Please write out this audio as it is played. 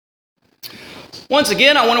Once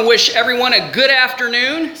again, I want to wish everyone a good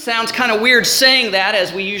afternoon. Sounds kind of weird saying that,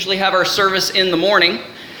 as we usually have our service in the morning.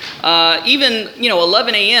 Even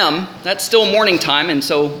 11 a.m., that's still morning time, and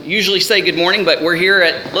so usually say good morning, but we're here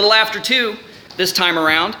at a little after 2 this time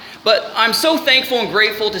around. But I'm so thankful and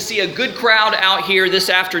grateful to see a good crowd out here this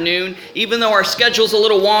afternoon, even though our schedule's a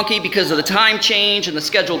little wonky because of the time change and the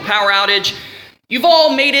scheduled power outage. You've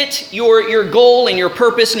all made it your goal and your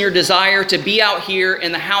purpose and your desire to be out here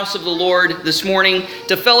in the house of the Lord this morning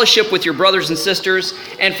to fellowship with your brothers and sisters.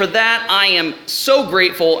 And for that, I am so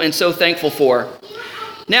grateful and so thankful for.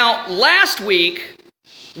 Now, last week,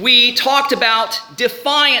 we talked about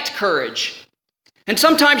defiant courage. And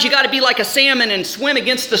sometimes you got to be like a salmon and swim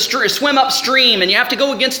upstream, and you have to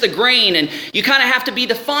go against the grain, and you kind of have to be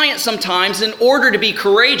defiant sometimes in order to be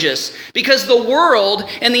courageous, because the world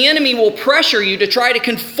and the enemy will pressure you to try to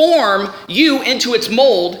conform you into its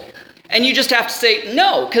mold, and you just have to say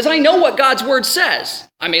no, because I know what God's word says.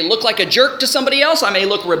 I may look like a jerk to somebody else, I may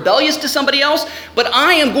look rebellious to somebody else, but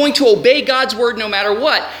I am going to obey God's word no matter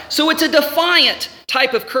what. So it's a defiant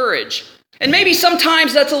type of courage, and maybe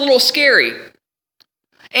sometimes that's a little scary.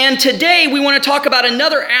 And today we want to talk about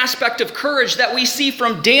another aspect of courage that we see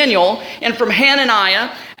from Daniel and from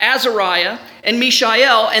Hananiah, Azariah, and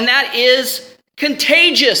Mishael, and that is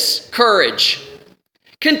contagious courage.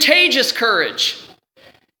 Contagious courage.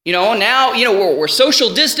 Now, we're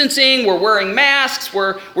social distancing, we're wearing masks,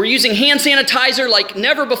 we're using hand sanitizer like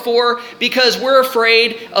never before because we're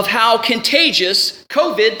afraid of how contagious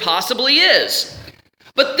COVID possibly is.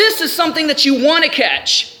 But this is something that you want to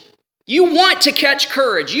catch. You want to catch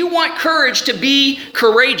courage. You want courage to be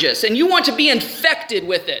courageous, and you want to be infected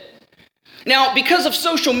with it. Now, because of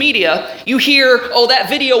social media, you hear, that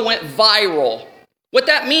video went viral. What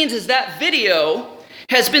that means is that video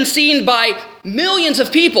has been seen by millions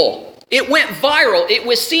of people. It went viral. It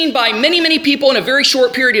was seen by many, many people in a very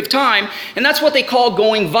short period of time, and that's what they call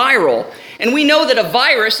going viral. And we know that a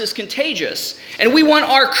virus is contagious, and we want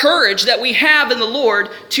our courage that we have in the Lord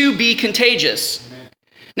to be contagious.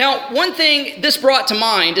 Now, one thing this brought to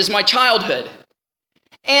mind is my childhood.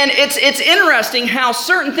 And it's interesting how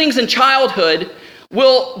certain things in childhood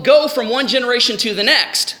will go from one generation to the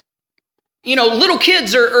next. Little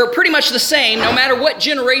kids are pretty much the same no matter what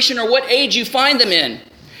generation or what age you find them in.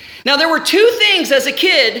 Now, there were 2 things as a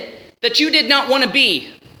kid that you did not want to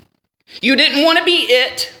be. You didn't want to be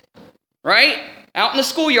it, right? Out in the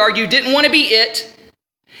schoolyard, you didn't want to be it.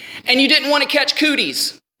 And you didn't want to catch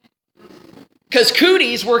cooties. Because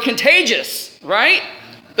cooties were contagious, right?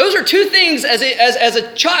 Those are 2 things as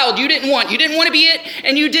a child you didn't want. You didn't want to be it,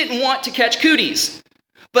 and you didn't want to catch cooties.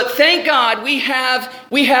 But thank God we have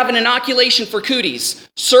an inoculation for cooties.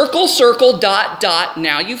 Circle, circle, dot, dot.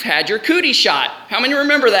 Now you've had your cootie shot. How many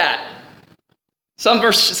remember that? Some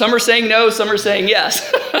are saying no, some are saying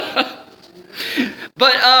yes.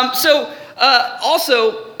 But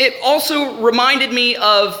it also reminded me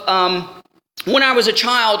of when I was a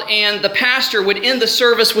child, and the pastor would end the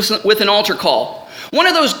service with an altar call. One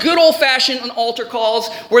of those good old-fashioned altar calls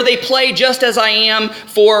where they play Just As I Am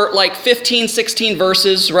for like 15, 16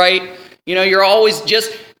 verses, right? You're always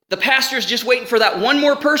the pastor's just waiting for that one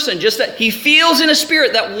more person, just that he feels in his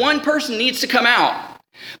spirit that one person needs to come out.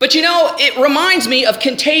 But it reminds me of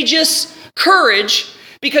contagious courage,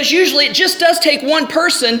 because usually it just does take one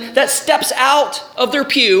person that steps out of their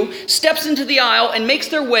pew, steps into the aisle, and makes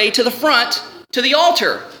their way to the front, to the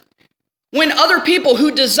altar. When other people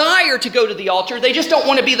who desire to go to the altar, they just don't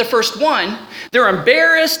want to be the first one. They're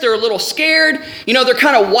embarrassed, they're a little scared. They're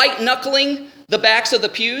kind of white-knuckling the backs of the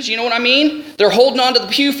pews, you know what I mean? They're holding onto the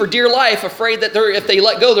pew for dear life, afraid that if they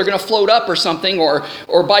let go, they're going to float up or something,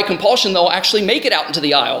 or by compulsion, they'll actually make it out into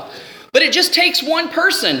the aisle. But it just takes one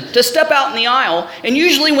person to step out in the aisle, and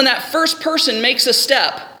usually when that first person makes a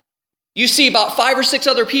step, you see about 5 or 6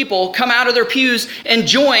 other people come out of their pews and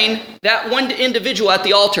join that one individual at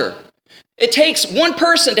the altar. It takes one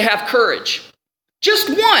person to have courage. Just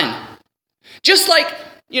one. Just like,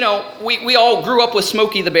 we all grew up with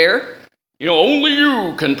Smokey the Bear. Only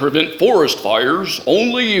you can prevent forest fires,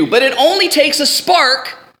 only you. But it only takes a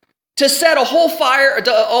spark to set a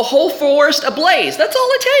whole forest ablaze. That's all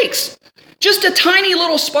it takes. Just a tiny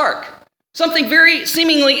little spark. Something very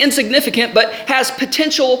seemingly insignificant, but has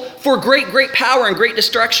potential for great, great power and great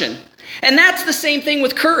destruction. And that's the same thing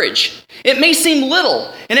with courage. It may seem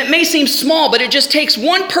little, and it may seem small, but it just takes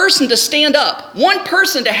one person to stand up, one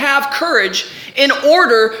person to have courage in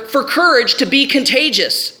order for courage to be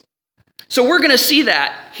contagious. So we're going to see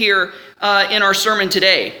that here in our sermon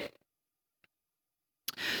today.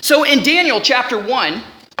 So in Daniel chapter 1,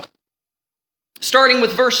 starting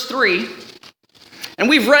with verse 3, and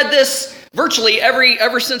we've read this virtually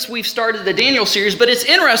ever since we've started the Daniel series, but it's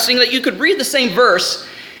interesting that you could read the same verse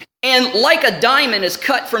and like a diamond is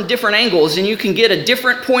cut from different angles and you can get a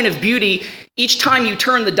different point of beauty each time you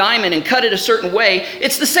turn the diamond and cut it a certain way.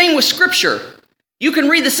 It's the same with Scripture. You can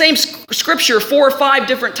read the same Scripture 4 or 5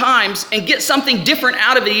 different times and get something different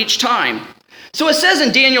out of it each time. So it says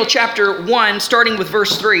in Daniel chapter 1, starting with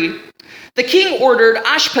verse 3, the king ordered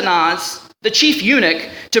Ashpenaz, the chief eunuch,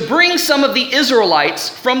 to bring some of the Israelites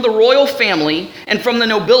from the royal family and from the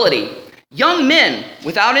nobility, young men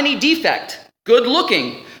without any defect, good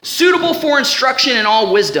looking, suitable for instruction in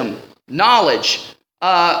all wisdom, knowledge,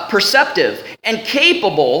 perceptive, and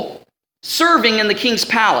capable, serving in the king's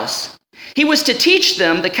palace. He was to teach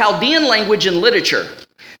them the Chaldean language and literature.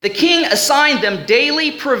 The king assigned them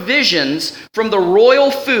daily provisions from the royal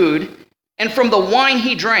food and from the wine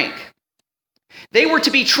he drank. They were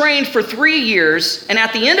to be trained for 3 years, and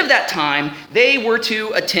at the end of that time, they were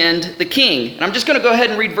to attend the king. And I'm just going to go ahead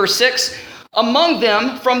and read verse 6. Among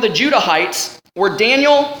them from the Judahites were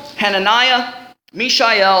Daniel, Hananiah,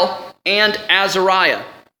 Mishael, and Azariah.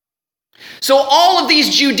 So all of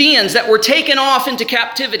these Judeans that were taken off into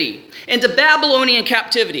captivity, into Babylonian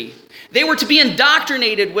captivity, they were to be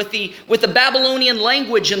indoctrinated with the Babylonian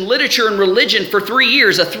language and literature and religion for 3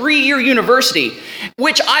 years, a 3-year university,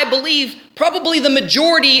 which I believe probably the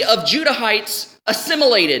majority of Judahites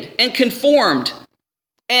assimilated and conformed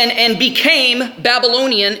and became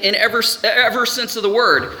Babylonian in every sense of the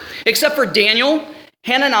word, except for Daniel,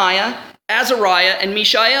 Hananiah, Azariah, and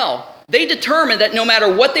Mishael. They determined that no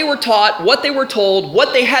matter what they were taught, what they were told,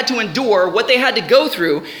 what they had to endure, what they had to go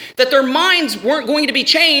through, that their minds weren't going to be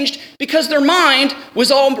changed because their mind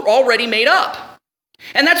was already made up.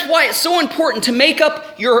 And that's why it's so important to make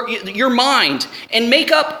up your mind and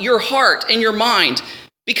make up your heart and your mind.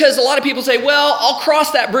 Because a lot of people say, well, I'll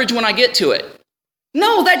cross that bridge when I get to it.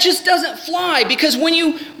 No, that just doesn't fly, because when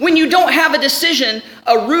you don't have a decision,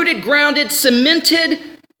 a rooted, grounded, cemented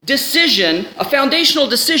decision, a foundational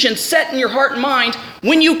decision set in your heart and mind,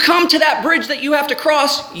 when you come to that bridge that you have to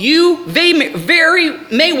cross, you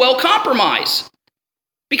may well compromise.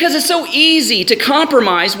 Because it's so easy to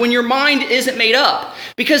compromise when your mind isn't made up,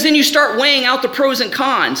 because then you start weighing out the pros and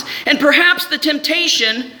cons. And perhaps the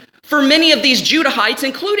temptation for many of these Judahites,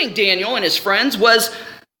 including Daniel and his friends, was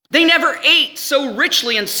they never ate so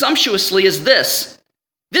richly and sumptuously as this.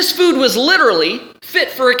 This food was literally fit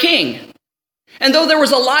for a king. And though there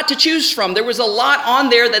was a lot to choose from, there was a lot on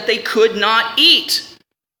there that they could not eat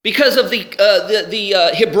because of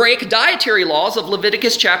the Hebraic dietary laws of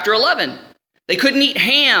Leviticus chapter 11. They couldn't eat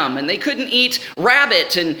ham, and they couldn't eat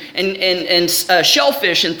rabbit and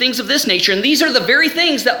shellfish and things of this nature. And these are the very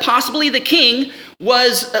things that possibly the king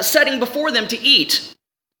was setting before them to eat.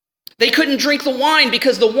 They couldn't drink the wine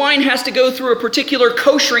because the wine has to go through a particular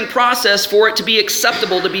koshering process for it to be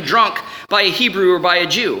acceptable to be drunk by a Hebrew or by a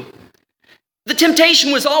Jew. The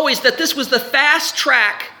temptation was always that this was the fast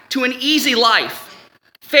track to an easy life,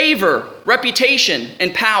 favor, reputation,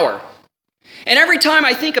 and power. And every time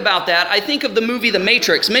I think about that, I think of the movie The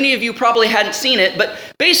Matrix. Many of you probably hadn't seen it, but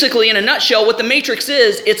basically, in a nutshell, what The Matrix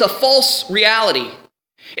is, it's a false reality.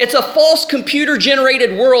 It's a false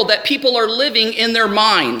computer-generated world that people are living in their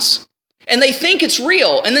minds. And they think it's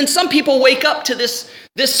real. And then some people wake up to this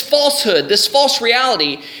falsehood, this false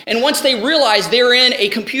reality. And once they realize they're in a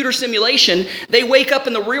computer simulation, they wake up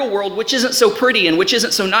in the real world, which isn't so pretty and which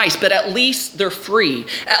isn't so nice, but at least they're free.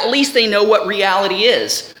 At least they know what reality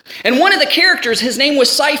is. And one of the characters, his name was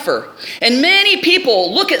Cypher. And many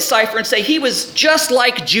people look at Cypher and say he was just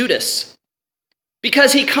like Judas,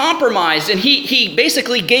 because he compromised and he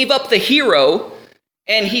basically gave up the hero,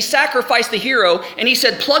 and he sacrificed the hero, and he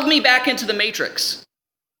said, plug me back into the Matrix.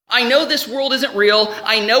 I know this world isn't real.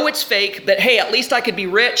 I know it's fake, but hey, at least I could be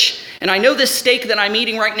rich. And I know this steak that I'm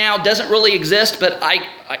eating right now doesn't really exist, but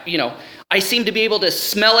I seem to be able to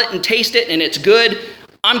smell it and taste it, and it's good.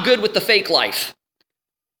 I'm good with the fake life.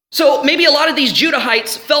 So maybe a lot of these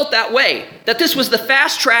Judahites felt that way, that this was the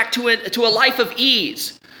fast track to a life of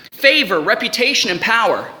ease, favor, reputation, and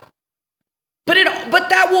power. But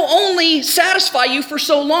that will only satisfy you for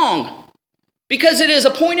so long, because it is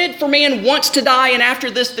appointed for man once to die, and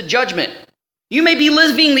after this, the judgment. You may be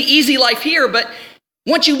living the easy life here, but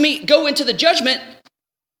once you go into the judgment,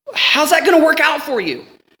 how's that going to work out for you?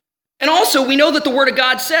 And also, we know that the Word of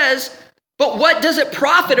God says, but what does it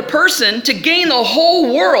profit a person to gain the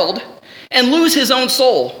whole world and lose his own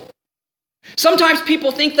soul? Sometimes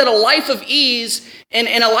people think that a life of ease and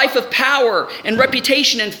a life of power and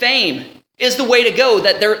reputation and fame is the way to go,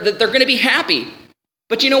 that they're going to be happy.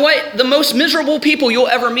 But you know what? The most miserable people you'll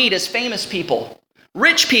ever meet is famous people,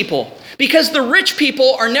 Rich people. Because the rich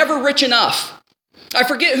people are never rich enough. I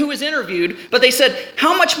forget who was interviewed, but they said,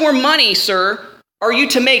 how much more money, sir, are you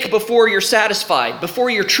to make before you're satisfied, before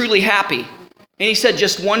you're truly happy? And he said,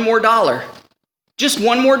 just $1 more. Just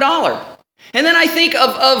 $1 more. And then I think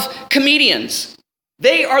of comedians.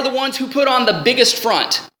 They are the ones who put on the biggest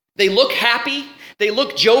front. They look happy. They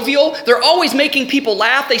look jovial. They're always making people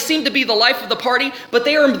laugh. They seem to be the life of the party, but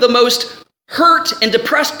they are the most hurt and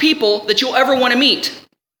depressed people that you'll ever want to meet.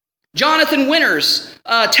 Jonathan Winters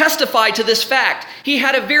testified to this fact. He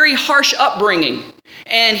had a very harsh upbringing,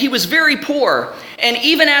 and he was very poor. And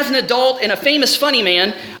even as an adult and a famous funny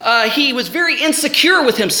man, he was very insecure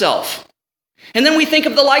with himself. And then we think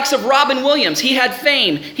of the likes of Robin Williams. He had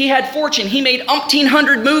fame. He had fortune. He made umpteen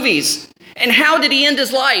hundred movies. And how did he end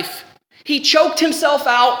his life? He choked himself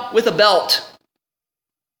out with a belt.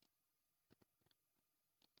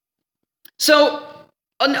 So,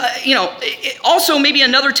 also maybe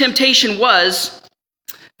another temptation was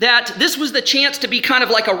that this was the chance to be kind of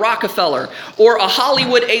like a Rockefeller or a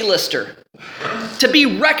Hollywood A-lister, to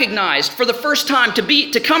be recognized for the first time,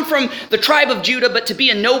 to come from the tribe of Judah, but to be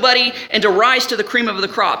a nobody and to rise to the cream of the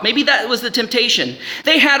crop. Maybe that was the temptation.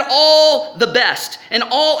 They had all the best and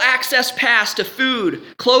all access pass to food,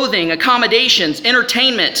 clothing, accommodations,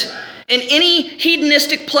 entertainment, and any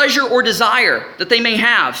hedonistic pleasure or desire that they may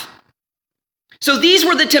have. So these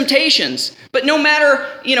were the temptations, but no matter,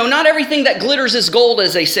 not everything that glitters is gold,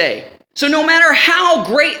 as they say. So no matter how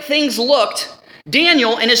great things looked,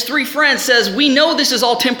 Daniel and his 3 friends says, we know this is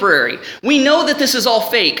all temporary. We know that this is all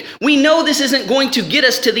fake. We know this isn't going to get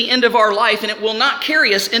us to the end of our life, and it will not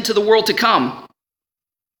carry us into the world to come.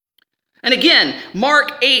 And again,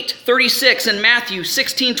 Mark 8:36 and Matthew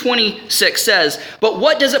 16:26 says, but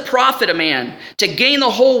what does it profit a man to gain the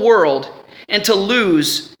whole world and to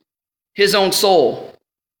lose his own soul?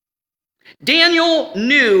 Daniel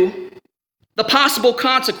knew the possible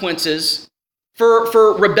consequences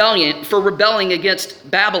for rebelling against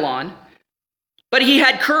Babylon, but he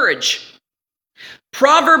had courage.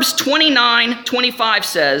 Proverbs 29:25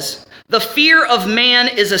 says, the fear of man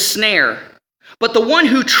is a snare, but the one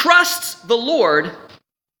who trusts the Lord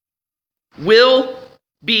will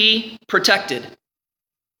be protected.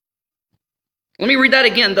 Let me read that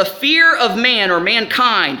again. The fear of man or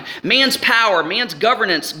mankind, man's power, man's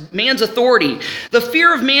governance, man's authority. The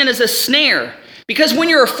fear of man is a snare, because when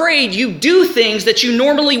you're afraid, you do things that you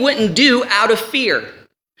normally wouldn't do out of fear.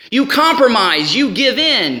 You compromise, you give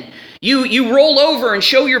in, you roll over and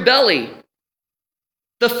show your belly.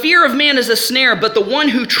 The fear of man is a snare, but the one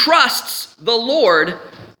who trusts the Lord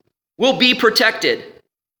will be protected.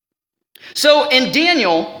 So in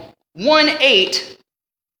Daniel 1:8,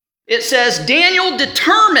 it says, Daniel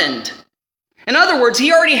determined. In other words,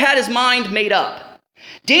 he already had his mind made up.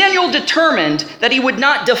 Daniel determined that he would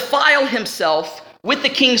not defile himself with the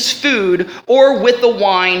king's food or with the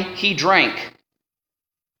wine he drank.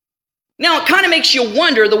 Now, it kind of makes you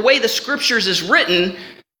wonder, the way the scriptures is written,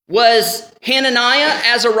 was Hananiah,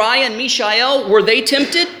 Azariah, and Mishael, were they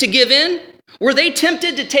tempted to give in? Were they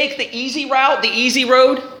tempted to take the easy route, the easy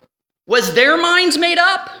road? Was their minds made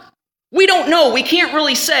up? We don't know. We can't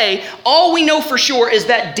really say. All we know for sure is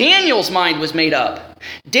that Daniel's mind was made up.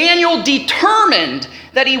 Daniel determined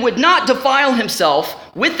that he would not defile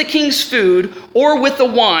himself with the king's food or with the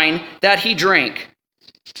wine that he drank.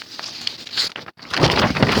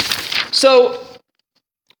 So,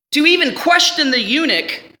 to even question the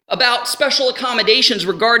eunuch about special accommodations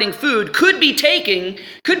regarding food could be taken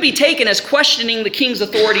as questioning the king's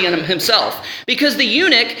authority in himself, because the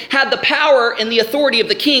eunuch had the power and the authority of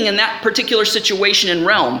the king in that particular situation and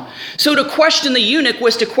realm. So to question the eunuch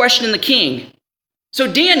was to question the king.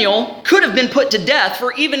 So Daniel could have been put to death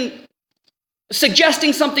for even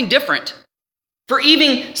suggesting something different, for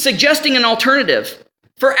even suggesting an alternative,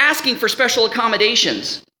 for asking for special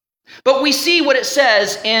accommodations. But we see what it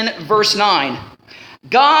says in verse 9.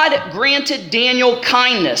 God granted Daniel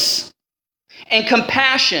kindness and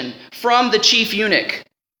compassion from the chief eunuch.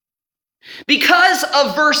 Because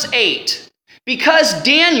of verse 8, because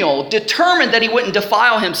Daniel determined that he wouldn't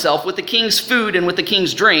defile himself with the king's food and with the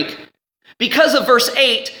king's drink, because of verse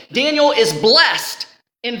 8, Daniel is blessed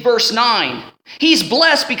in verse 9. He's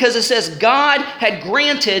blessed because it says God had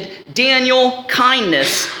granted Daniel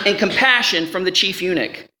kindness and compassion from the chief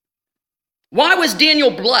eunuch. Why was Daniel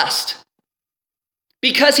blessed?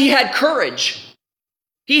 Because he had courage.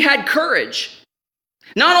 He had courage.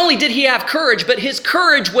 Not only did he have courage, but his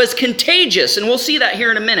courage was contagious, and we'll see that here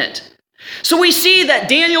in a minute. So we see that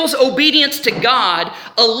Daniel's obedience to God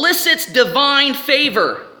elicits divine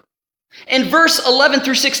favor. In verse 11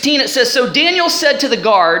 through 16, it says, so Daniel said to the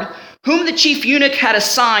guard whom the chief eunuch had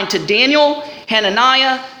assigned to Daniel,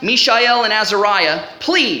 Hananiah, Mishael, and Azariah,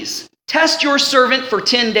 please test your servant for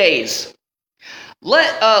 10 days.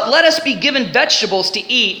 Let us be given vegetables to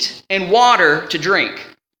eat and water to drink.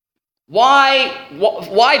 Why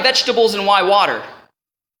vegetables and why water?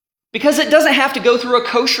 Because it doesn't have to go through a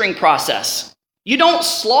koshering process. You don't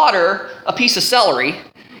slaughter a piece of celery.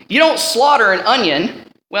 You don't slaughter an onion.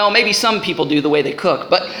 Well, maybe some people do the way they cook,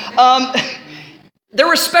 but there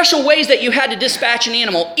were special ways that you had to dispatch an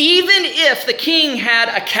animal. Even if the king had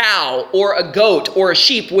a cow or a goat or a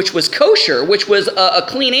sheep, which was kosher, which was a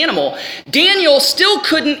clean animal, Daniel still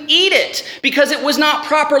couldn't eat it because it was not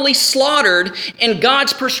properly slaughtered in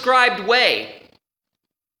God's prescribed way.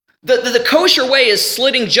 The kosher way is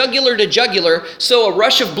slitting jugular to jugular, so a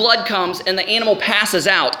rush of blood comes and the animal passes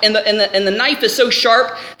out. And the knife is so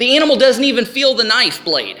sharp, the animal doesn't even feel the knife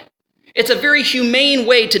blade. It's a very humane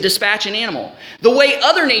way to dispatch an animal. The way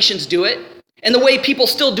other nations do it, and the way people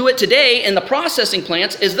still do it today in the processing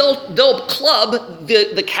plants, is they'll club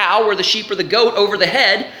the cow or the sheep or the goat over the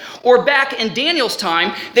head, or back in Daniel's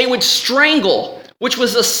time, they would strangle, which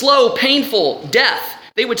was a slow, painful death.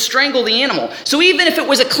 They would strangle the animal. So even if it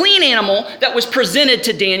was a clean animal that was presented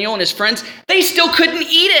to Daniel and his friends, they still couldn't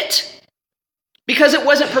eat it because it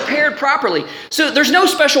wasn't prepared properly. So there's no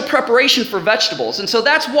special preparation for vegetables. And so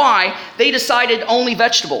that's why they decided only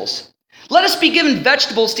vegetables. Let us be given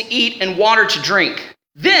vegetables to eat and water to drink.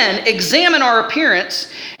 Then examine our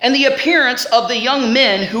appearance and the appearance of the young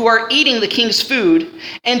men who are eating the king's food,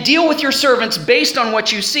 and deal with your servants based on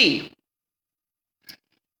what you see.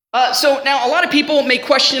 So now a lot of people may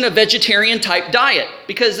question a vegetarian type diet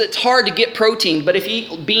because it's hard to get protein. But if you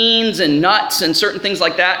eat beans and nuts and certain things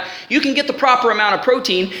like that, you can get the proper amount of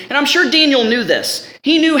protein. And I'm sure Daniel knew this.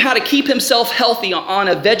 He knew how to keep himself healthy on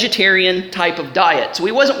a vegetarian type of diet. So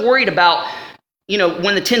he wasn't worried about,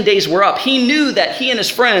 when the 10 days were up. He knew that he and his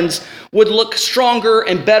friends would look stronger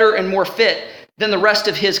and better and more fit than the rest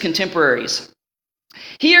of his contemporaries.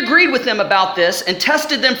 He agreed with them about this and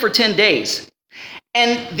tested them for 10 days.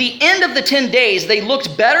 And the end of the 10 days, they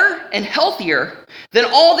looked better and healthier than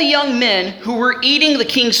all the young men who were eating the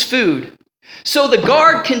king's food. So the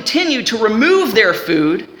guard continued to remove their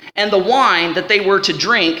food and the wine that they were to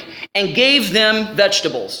drink and gave them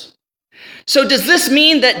vegetables. So does this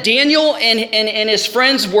mean that Daniel and his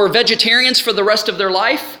friends were vegetarians for the rest of their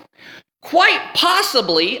life? Quite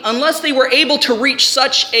possibly, unless they were able to reach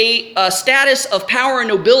such a status of power and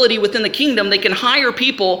nobility within the kingdom, they can hire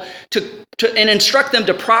people and instruct them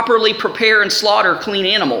to properly prepare and slaughter clean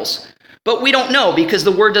animals. But we don't know because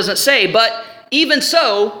the word doesn't say. But even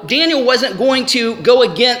so, Daniel wasn't going to go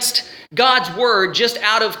against God's word just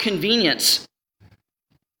out of convenience.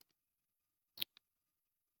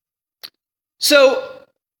 So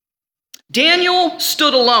Daniel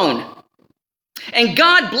stood alone. And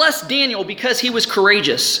God blessed Daniel because he was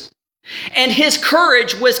courageous. And his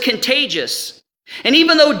courage was contagious. And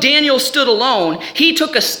even though Daniel stood alone, he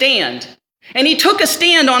took a stand. And he took a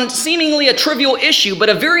stand on seemingly a trivial issue, but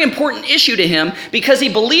a very important issue to him because he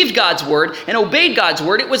believed God's word and obeyed God's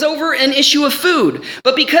word. It was over an issue of food.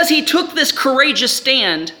 But because he took this courageous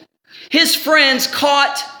stand, his friends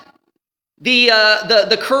caught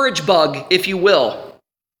the courage bug, if you will.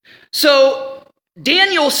 So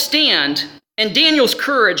Daniel's stand and Daniel's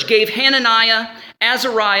courage gave Hananiah,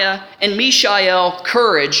 Azariah, and Mishael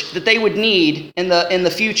courage that they would need in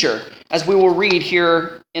the future, as we will read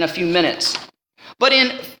here in a few minutes. But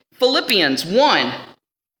in Philippians 1,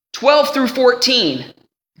 12 through 14,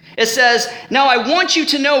 it says, "Now I want you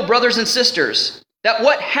to know, brothers and sisters, that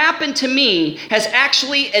what happened to me has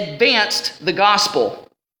actually advanced the gospel,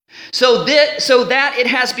 so that it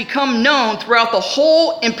has become known throughout the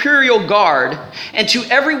whole imperial guard and to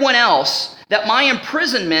everyone else that my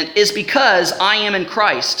imprisonment is because I am in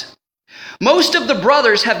Christ. Most of the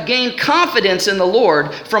brothers have gained confidence in the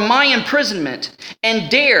Lord from my imprisonment and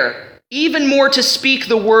dare even more to speak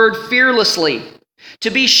the word fearlessly. To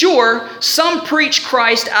be sure, some preach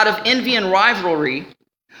Christ out of envy and rivalry,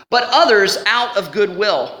 but others out of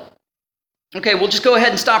goodwill." Okay, we'll just go ahead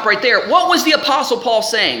and stop right there. What was the Apostle Paul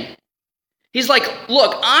saying? He's like,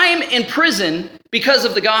 look, I'm in prison because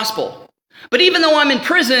of the gospel. But even though I'm in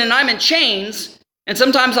prison and I'm in chains, and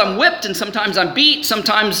sometimes I'm whipped and sometimes I'm beat,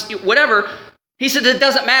 sometimes whatever, he said it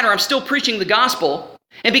doesn't matter. I'm still preaching the gospel.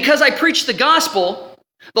 And because I preach the gospel,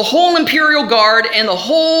 the whole imperial guard and the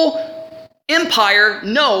whole empire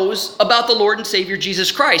knows about the Lord and Savior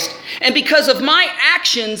Jesus Christ. And because of my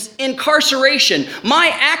actions in incarceration,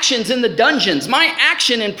 my actions in the dungeons, my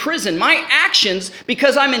action in prison, my actions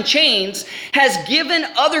because I'm in chains has given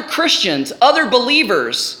other Christians, other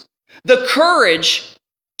believers, the courage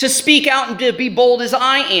to speak out and to be bold as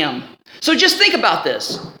I am. So just think about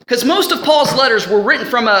this, because most of Paul's letters were written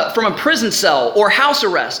from a prison cell or house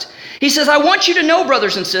arrest. He says, I want you to know,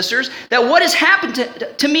 brothers and sisters, that what has happened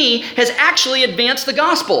to me has actually advanced the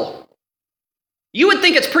gospel. You would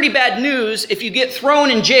think it's pretty bad news if you get thrown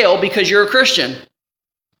in jail because you're a Christian.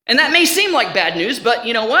 And that may seem like bad news, but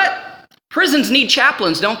you know what? Prisons need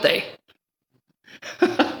chaplains, don't they?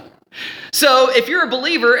 So if you're a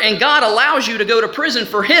believer and God allows you to go to prison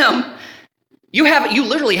for him, you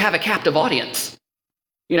literally have a captive audience,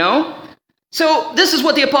 you know? So this is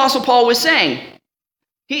what the Apostle Paul was saying.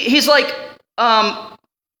 He's like, I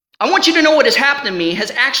want you to know what has happened to me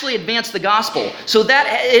has actually advanced the gospel, so that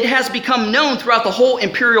it has become known throughout the whole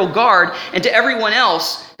imperial guard and to everyone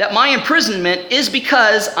else that my imprisonment is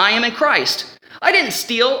because I am in Christ. I didn't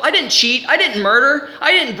steal, I didn't cheat, I didn't murder,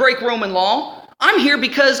 I didn't break Roman law. I'm here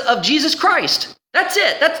because of Jesus Christ. That's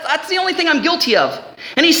it. That's the only thing I'm guilty of.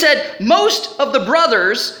 And he said, most of the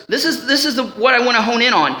brothers, this is what I want to hone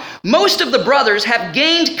in on. Most of the brothers have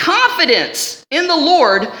gained confidence in the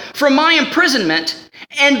Lord from my imprisonment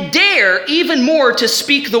and dare even more to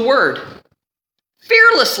speak the word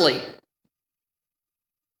fearlessly.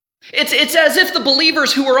 It's as if the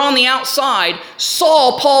believers who were on the outside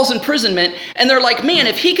saw Paul's imprisonment and they're like, man,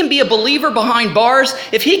 if he can be a believer behind bars,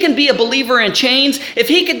 if he can be a believer in chains, if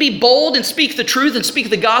he can be bold and speak the truth and speak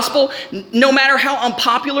the gospel, no matter how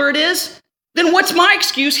unpopular it is, then what's my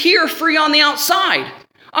excuse here free on the outside?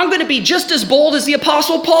 I'm going to be just as bold as the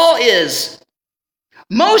Apostle Paul is.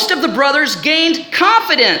 Most of the brothers gained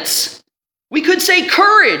confidence. We could say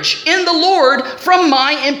courage in the Lord from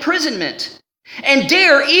my imprisonment. And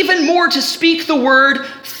dare even more to speak the word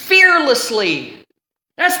fearlessly.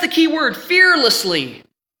 That's the key word, fearlessly.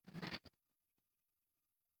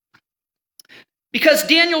 Because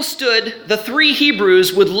Daniel stood, the three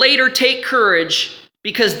Hebrews would later take courage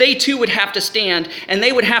because they too would have to stand, and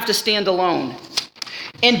they would have to stand alone.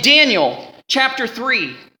 In Daniel chapter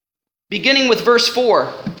 3, beginning with verse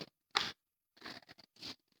 4,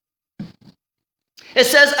 it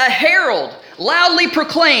says, a herald loudly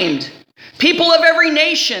proclaimed, people of every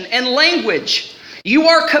nation and language, you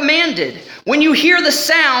are commanded, when you hear the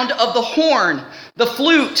sound of the horn, the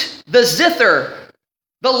flute, the zither,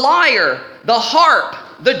 the lyre, the harp,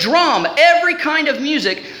 the drum, every kind of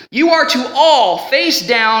music, you are to all face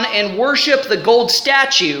down and worship the gold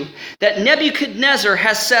statue that Nebuchadnezzar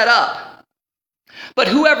has set up. But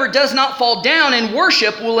whoever does not fall down and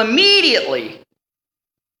worship will immediately,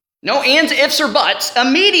 no ands, ifs, or buts,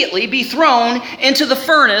 immediately be thrown into the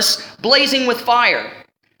furnace blazing with fire.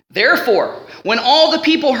 Therefore, when all the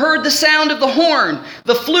people heard the sound of the horn,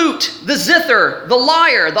 the flute, the zither, the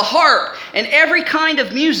lyre, the harp, and every kind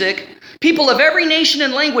of music, people of every nation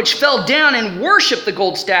and language fell down and worshiped the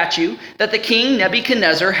gold statue that the king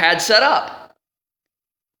Nebuchadnezzar had set up.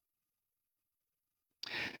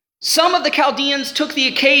 Some of the Chaldeans took the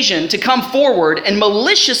occasion to come forward and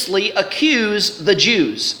maliciously accuse the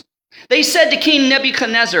Jews. They said to King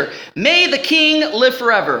Nebuchadnezzar, may the king live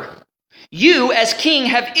forever. You, as king,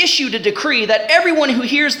 have issued a decree that everyone who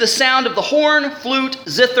hears the sound of the horn, flute,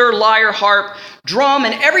 zither, lyre, harp, drum,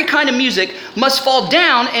 and every kind of music must fall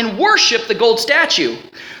down and worship the gold statue.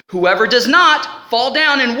 Whoever does not fall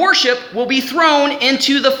down and worship will be thrown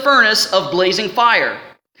into the furnace of blazing fire.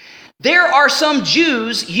 There are some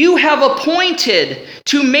Jews you have appointed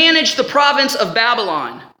to manage the province of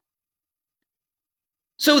Babylon.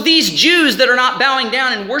 So these Jews that are not bowing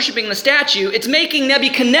down and worshiping the statue, it's making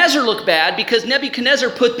Nebuchadnezzar look bad because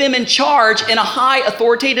Nebuchadnezzar put them in charge in a high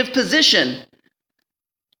authoritative position.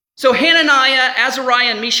 So Hananiah,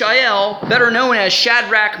 Azariah, and Mishael, better known as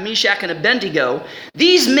Shadrach, Meshach, and Abednego,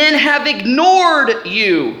 these men have ignored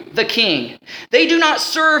you, the king. They do not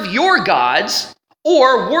serve your gods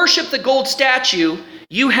or worship the gold statue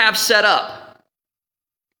you have set up.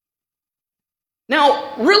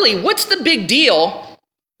 Now, really, what's the big deal?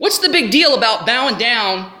 What's the big deal about bowing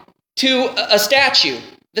down to a statue?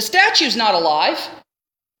 The statue's not alive.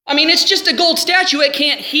 I mean, it's just a gold statue. It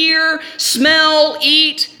can't hear, smell,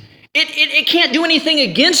 eat. It can't do anything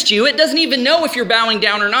against you. It doesn't even know if you're bowing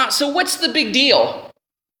down or not. So what's the big deal?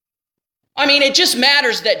 I mean, it just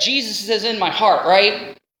matters that Jesus is in my heart,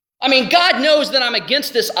 right? I mean, God knows that I'm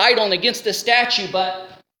against this idol and against this statue, but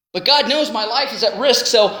God knows my life is at risk,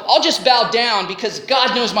 so I'll just bow down because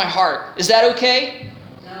God knows my heart. Is that okay?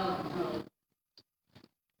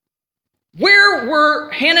 Where were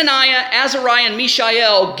Hananiah, Azariah, and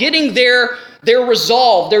Mishael getting their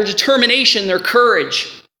resolve, their determination, their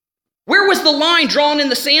courage? Where was the line drawn in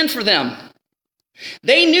the sand for them?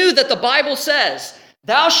 They knew that the Bible says,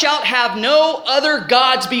 thou shalt have no other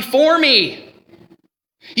gods before me.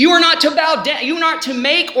 You are not to bow down. You are not to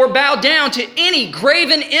make or bow down to any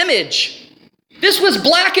graven image. This was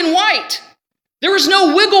black and white. There was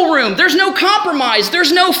no wiggle room. There's no compromise.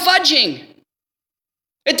 There's no fudging.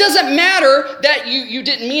 It doesn't matter that you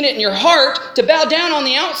didn't mean it in your heart to bow down on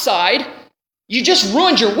the outside. You just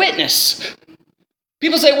ruined your witness.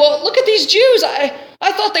 People say, well, look at these Jews.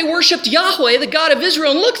 I thought they worshiped Yahweh, the God of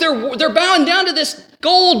Israel. And look, they're bowing down to this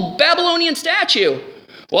gold Babylonian statue.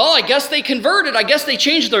 Well, I guess they converted. I guess they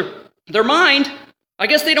changed their mind. I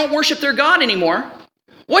guess they don't worship their God anymore.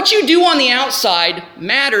 What you do on the outside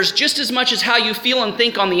matters just as much as how you feel and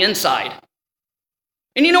think on the inside.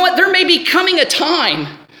 And you know what? There may be coming a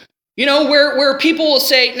time, where people will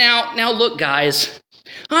say, now look, guys,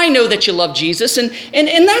 I know that you love Jesus, and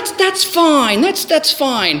that's fine. That's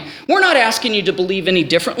fine. We're not asking you to believe any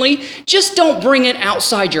differently. Just don't bring it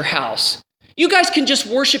outside your house. You guys can just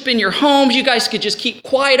worship in your homes. You guys could just keep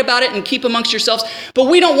quiet about it and keep amongst yourselves, but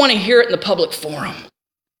we don't want to hear it in the public forum.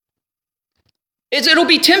 It'll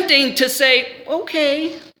be tempting to say,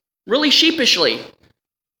 okay, really sheepishly.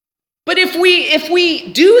 But if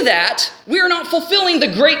we do that, we are not fulfilling the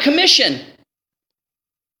Great Commission.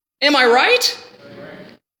 Am I right?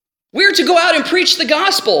 We're to go out and preach the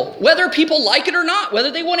gospel, whether people like it or not,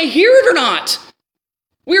 whether they want to hear it or not.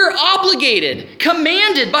 We are obligated,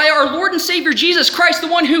 commanded by our Lord and Savior Jesus Christ, the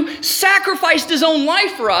one who sacrificed his own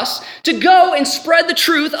life for us, to go and spread the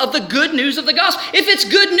truth of the good news of the gospel. If it's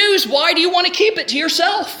good news, why do you want to keep it to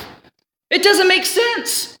yourself? It doesn't make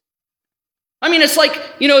sense. I mean, it's like,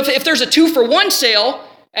 if there's a 2-for-1 sale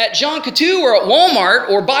at Jean Coutu or at Walmart,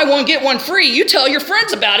 or buy one, get one free, you tell your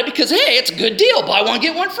friends about it because, hey, it's a good deal. Buy one,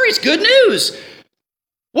 get one free. It's good news.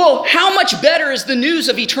 Well, how much better is the news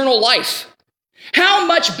of eternal life? How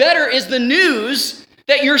much better is the news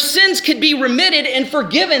that your sins could be remitted and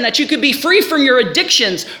forgiven, that you could be free from your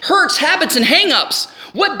addictions, hurts, habits, and hang-ups?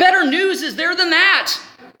 What better news is there than that?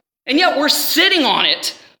 And yet we're sitting on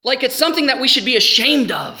it like it's something that we should be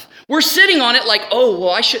ashamed of. We're sitting on it like, oh,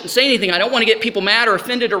 well, I shouldn't say anything. I don't want to get people mad or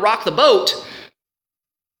offended or rock the boat.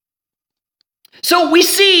 So we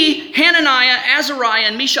see Hananiah, Azariah,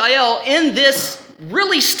 and Mishael in this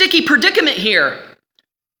really sticky predicament here.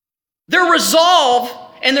 Their resolve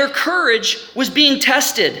and their courage was being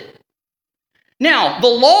tested. Now, the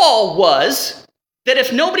law was that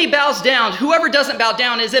if nobody bows down, whoever doesn't bow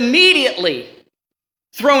down is immediately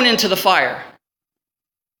thrown into the fire.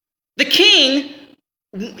 The king,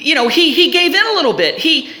 he gave in a little bit.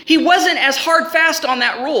 He wasn't as hard fast on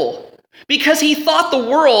that rule because he thought the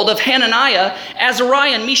world of Hananiah,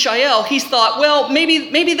 Azariah, and Mishael. He thought, well,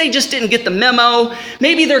 maybe they just didn't get the memo.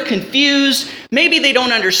 Maybe they're confused. Maybe they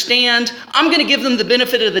don't understand. I'm going to give them the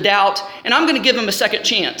benefit of the doubt, and I'm going to give them a second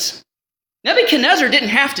chance. Nebuchadnezzar didn't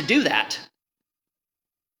have to do that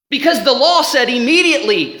because the law said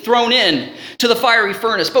immediately thrown in to the fiery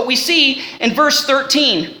furnace. But we see in verse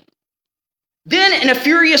 13, then in a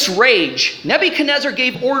furious rage, Nebuchadnezzar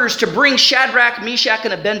gave orders to bring Shadrach, Meshach,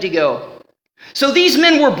 and Abednego. So these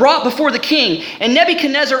men were brought before the king, and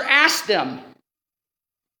Nebuchadnezzar asked them.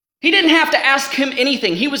 He didn't have to ask him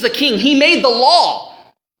anything. He was the king. He made the law.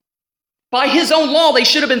 By his own law, they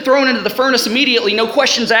should have been thrown into the furnace immediately, no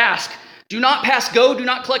questions asked. Do not pass go, do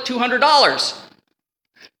not collect $200.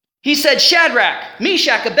 He said, Shadrach,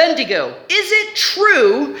 Meshach, Abednego, is it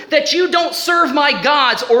true that you don't serve my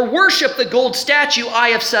gods or worship the gold statue I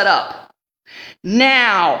have set up?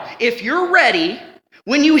 Now, if you're ready,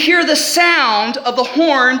 when you hear the sound of the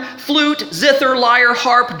horn, flute, zither, lyre,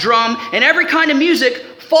 harp, drum, and every kind of music,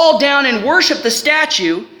 fall down and worship the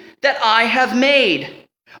statue that I have made.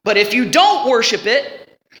 But if you don't worship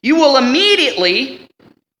it, you will immediately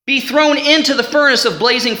be thrown into the furnace of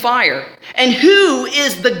blazing fire. And who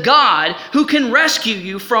is the God who can rescue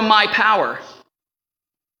you from my power?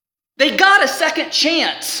 They got a second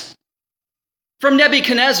chance from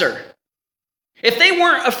Nebuchadnezzar. If they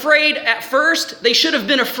weren't afraid at first, they should have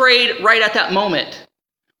been afraid right at that moment.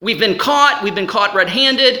 We've been caught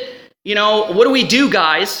red-handed. What do we do,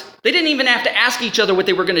 guys? They didn't even have to ask each other what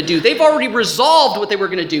they were going to do. They've already resolved what they were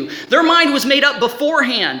going to do. Their mind was made up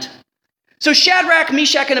beforehand. So Shadrach,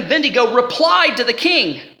 Meshach, and Abednego replied to the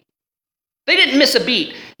king. They didn't miss a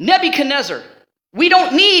beat. Nebuchadnezzar, we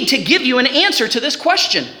don't need to give you an answer to this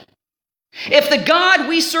question. If the God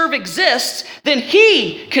we serve exists, then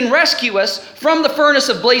he can rescue us from the furnace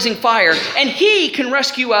of blazing fire, and he can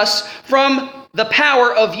rescue us from the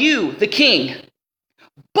power of you, the king.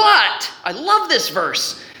 But, I love this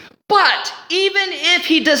verse, but even if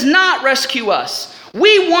he does not rescue us,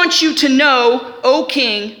 we want you to know, O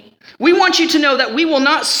king, we want you to know that we will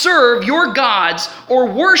not serve your gods or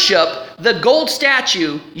worship the gold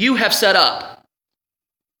statue you have set up.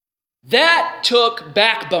 That took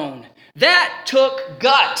backbone. That took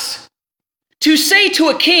guts. To say to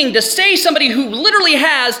a king, to say somebody who literally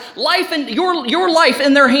has life and your life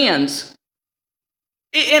in their hands.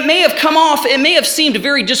 It may have come off, it may have seemed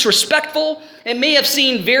very disrespectful. It may have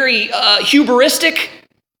seemed very hubristic.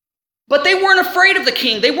 But they weren't afraid of the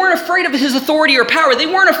king. They weren't afraid of his authority or power. They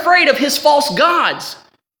weren't afraid of his false gods.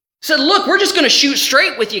 Said, look, we're just going to shoot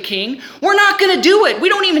straight with you, king. We're not going to do it. We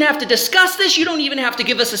don't even have to discuss this. You don't even have to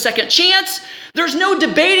give us a second chance. There's no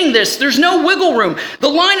debating this. There's no wiggle room. The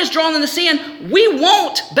line is drawn in the sand. We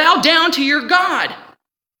won't bow down to your God.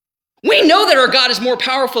 We know that our God is more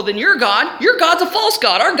powerful than your God. Your God's a false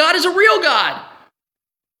God. Our God is a real God.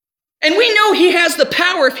 And we know he has the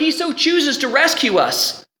power if he so chooses to rescue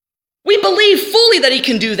us. We believe fully that he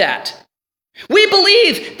can do that. We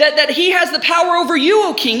believe that he has the power over you,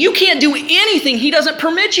 O king. You can't do anything he doesn't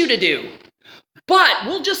permit you to do. But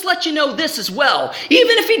we'll just let you know this as well.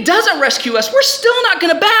 Even if he doesn't rescue us, we're still not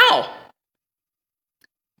going to bow.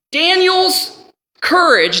 Daniel's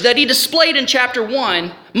courage that he displayed in chapter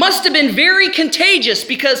 1 must have been very contagious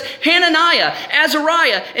because Hananiah,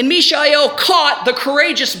 Azariah, and Mishael caught the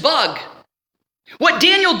courageous bug. What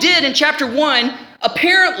Daniel did in chapter 1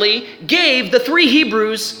 apparently gave the three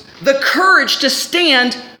Hebrews the courage to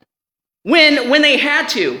stand when they had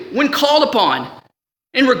to, when called upon,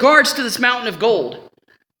 in regards to this mountain of gold.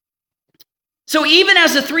 So even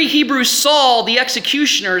as the three Hebrews saw the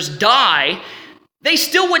executioners die, they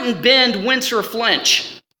still wouldn't bend, wince, or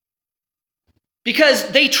flinch.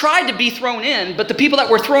 Because they tried to be thrown in, but the people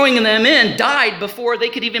that were throwing them in died before they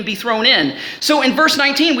could even be thrown in. So in verse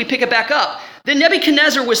 19, we pick it back up. Then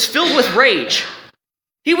Nebuchadnezzar was filled with rage.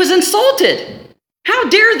 He was insulted. How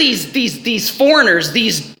dare these foreigners,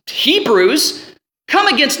 these Hebrews, come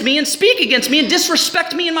against me and speak against me and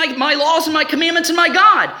disrespect me and my laws and my commandments and my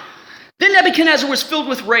God? Then Nebuchadnezzar was filled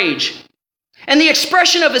with rage, and the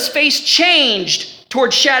expression of his face changed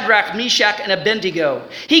toward Shadrach, Meshach, and Abednego.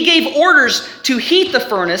 He gave orders to heat the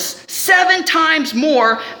furnace 7 times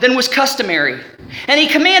more than was customary. And he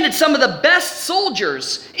commanded some of the best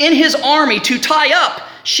soldiers in his army to tie up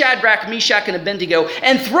Shadrach, Meshach, and Abednego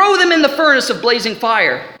and throw them in the furnace of blazing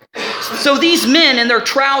fire. So these men in their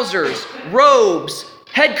trousers, robes,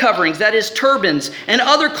 head coverings, that is turbans, and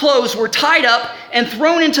other clothes were tied up and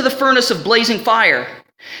thrown into the furnace of blazing fire.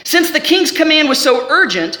 Since the king's command was so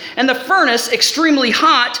urgent and the furnace extremely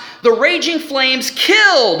hot, the raging flames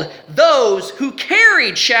killed those who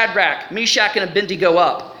carried Shadrach, Meshach, and Abednego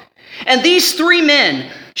up. And these 3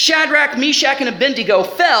 men, Shadrach, Meshach, and Abednego,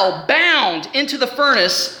 fell bound into the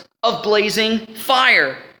furnace of blazing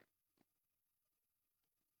fire.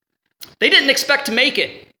 They didn't expect to make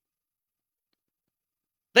it.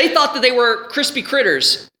 They thought that they were crispy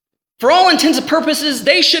critters. For all intents and purposes,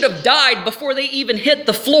 they should have died before they even hit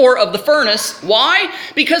the floor of the furnace. Why?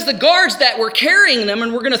 Because the guards that were carrying them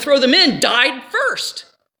and were going to throw them in died first.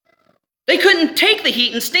 They couldn't take the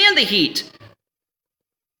heat and stand the heat.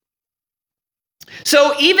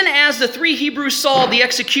 So even as the 3 Hebrews saw the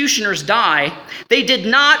executioners die, they did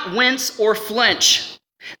not wince or flinch.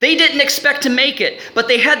 They didn't expect to make it, but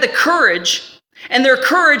they had the courage, and their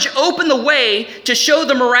courage opened the way to show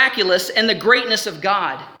the miraculous and the greatness of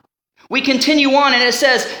God. We continue on, and it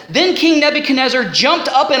says, Then King Nebuchadnezzar jumped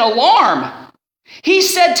up in alarm. He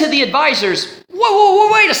said to the advisors,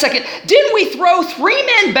 Whoa, wait a second. Didn't we throw 3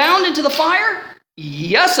 men bound into the fire?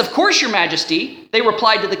 Yes, of course, your majesty, they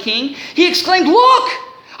replied to the king. He exclaimed, Look,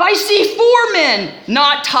 I see 4 men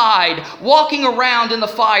not tied, walking around in the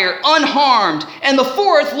fire, unharmed, and the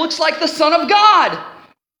 4th looks like the Son of God.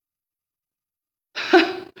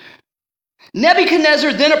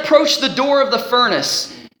 Nebuchadnezzar then approached the door of the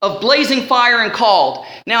furnace of blazing fire and called.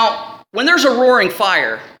 Now, when there's a roaring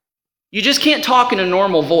fire, you just can't talk in a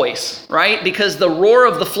normal voice, right? Because the roar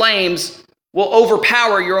of the flames will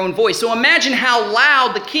overpower your own voice. So imagine how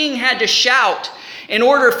loud the king had to shout in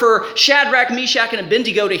order for Shadrach, Meshach, and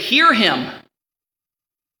Abednego to hear him.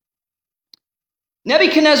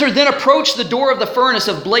 Nebuchadnezzar then approached the door of the furnace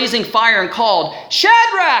of blazing fire and called,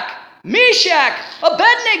 Shadrach, Meshach,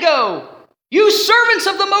 Abednego, you servants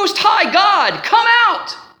of the Most High God, come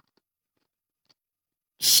out.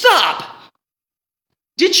 Stop.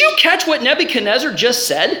 Did you catch what Nebuchadnezzar just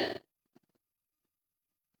said?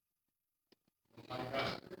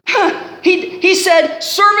 He said,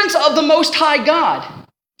 servants of the Most High God.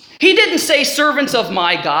 He didn't say servants of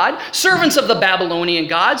my God, servants of the Babylonian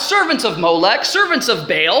God, servants of Molech, servants of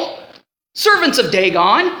Baal, servants of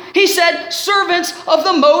Dagon. He said, servants of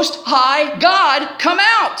the Most High God, come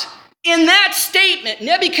out. In that statement,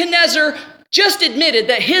 Nebuchadnezzar just admitted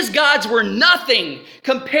that his gods were nothing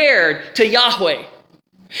compared to Yahweh.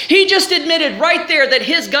 He just admitted right there that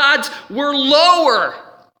his gods were lower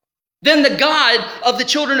than the God of the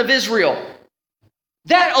children of Israel.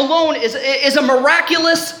 That alone is a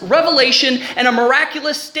miraculous revelation and a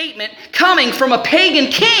miraculous statement coming from a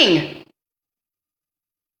pagan king.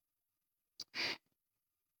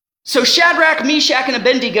 So Shadrach, Meshach, and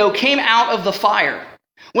Abednego came out of the fire.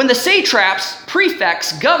 When the satraps,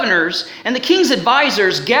 prefects, governors, and the king's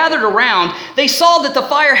advisors gathered around, they saw that the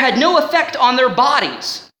fire had no effect on their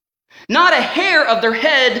bodies. Not a hair of their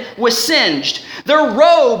head was singed. Their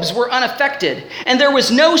robes were unaffected, and there was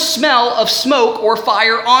no smell of smoke or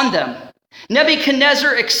fire on them.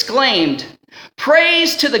 Nebuchadnezzar exclaimed,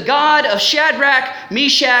 "Praise to the God of Shadrach,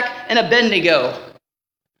 Meshach, and Abednego."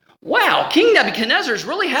 Wow, King Nebuchadnezzar is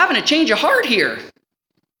really having a change of heart here.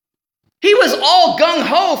 He was all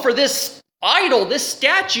gung-ho for this idol, this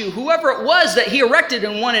statue, whoever it was that he erected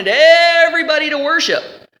and wanted everybody to worship.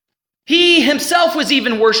 He himself was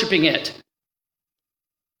even worshiping it.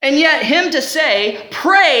 And yet him to say,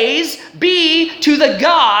 "Praise be to the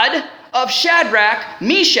God of Shadrach,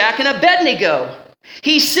 Meshach, and Abednego."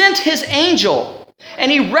 He sent his angel,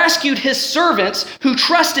 and he rescued his servants who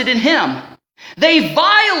trusted in him. They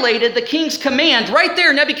violated the king's command. Right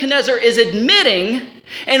there, Nebuchadnezzar is admitting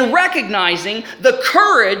and recognizing the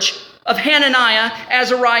courage of Hananiah,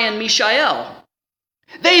 Azariah, and Mishael.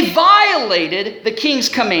 They violated the king's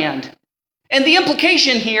command. And the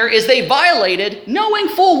implication here is they violated knowing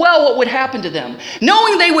full well what would happen to them,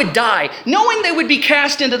 knowing they would die, knowing they would be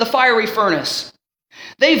cast into the fiery furnace.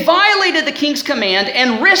 They violated the king's command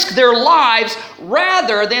and risked their lives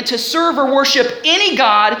rather than to serve or worship any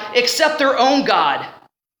god except their own God.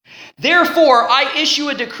 Therefore, I issue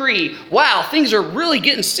a decree. Wow, things are really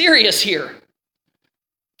getting serious here.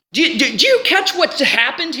 Do you catch what's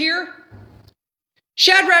happened here?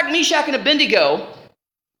 Shadrach, Meshach, and Abednego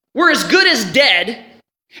were as good as dead,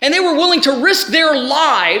 and they were willing to risk their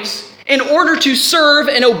lives in order to serve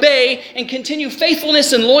and obey and continue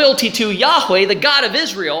faithfulness and loyalty to Yahweh, the God of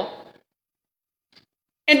Israel.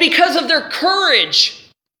 And because of their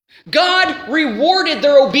courage, God rewarded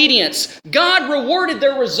their obedience. God rewarded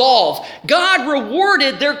their resolve. God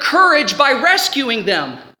rewarded their courage by rescuing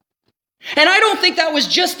them. And I don't think that was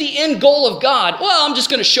just the end goal of God. Well, I'm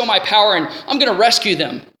just going to show my power and I'm going to rescue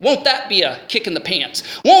them. Won't that be a kick in the pants?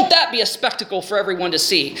 Won't that be a spectacle for everyone to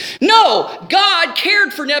see? No, God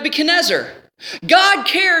cared for Nebuchadnezzar. God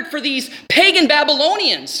cared for these pagan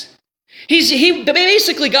Babylonians.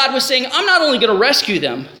 Basically, God was saying, I'm not only going to rescue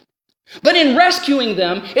them, but in rescuing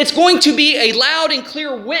them, it's going to be a loud and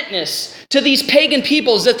clear witness to these pagan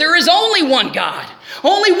peoples that there is only one God,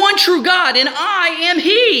 only one true God, and I am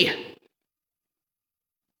He.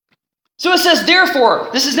 So it says, therefore,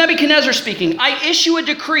 this is Nebuchadnezzar speaking, I issue a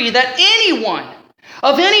decree that anyone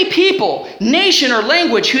of any people, nation, or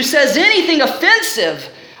language who says anything offensive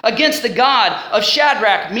against the God of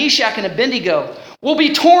Shadrach, Meshach, and Abednego will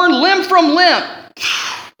be torn limb from limb.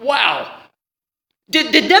 Wow.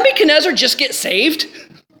 Did Nebuchadnezzar just get saved?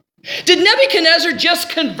 Did Nebuchadnezzar just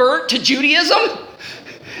convert to Judaism?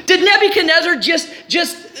 Did Nebuchadnezzar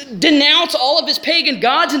just denounce all of his pagan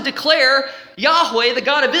gods and declare Yahweh, the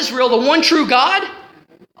God of Israel, the one true God?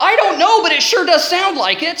 I don't know, but it sure does sound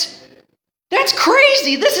like it. That's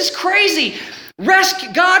crazy. This is crazy.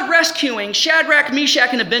 God rescuing Shadrach, Meshach,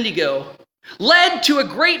 and Abednego led to a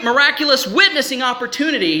great miraculous witnessing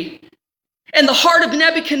opportunity, and the heart of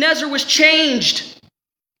Nebuchadnezzar was changed.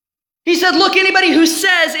 He said, look, anybody who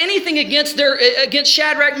says anything against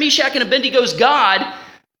Shadrach, Meshach, and Abednego's God,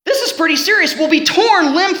 this is pretty serious, will be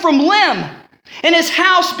torn limb from limb, and his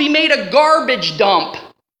house be made a garbage dump.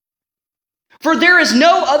 For there is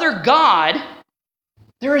no other God.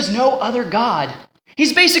 There is no other God.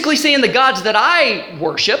 He's basically saying the gods that I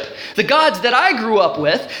worship, the gods that I grew up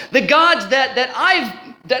with, the gods that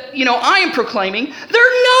I am proclaiming,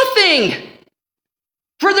 they're nothing.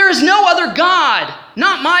 For there is no other God.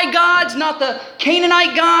 Not my gods, not the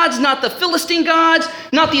Canaanite gods, not the Philistine gods,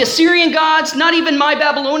 not the Assyrian gods, not even my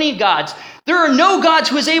Babylonian gods. There are no gods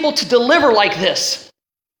who is able to deliver like this.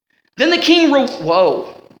 Then the king,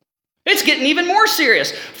 whoa, it's getting even more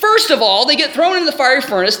serious. First of all, they get thrown into the fiery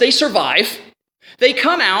furnace. They survive. They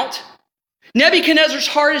come out. Nebuchadnezzar's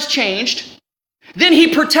heart is changed. Then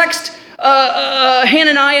he protects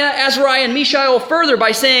Hananiah, Azariah, and Mishael further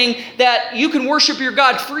by saying that you can worship your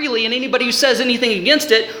God freely, and anybody who says anything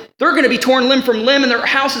against it, they're going to be torn limb from limb, and their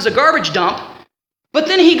house is a garbage dump. But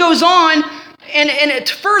then he goes on, and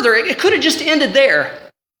it could have just ended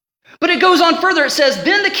there. But it goes on further. It says,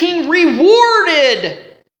 then the king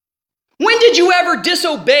rewarded. When did you ever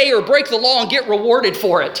disobey or break the law and get rewarded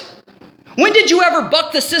for it? When did you ever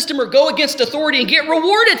buck the system or go against authority and get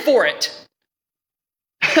rewarded for it?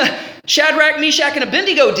 Shadrach, Meshach, and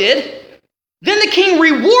Abednego did. Then the king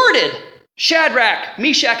rewarded Shadrach,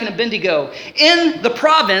 Meshach, and Abednego in the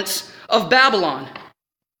province of Babylon.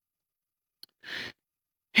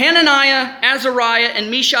 Hananiah, Azariah, and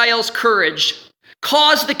Mishael's courage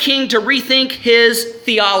caused the king to rethink his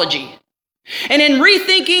theology. And in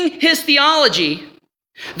rethinking his theology,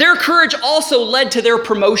 their courage also led to their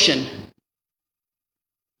promotion.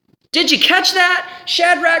 Did you catch that?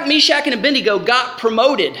 Shadrach, Meshach, and Abednego got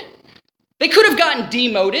promoted. They could have gotten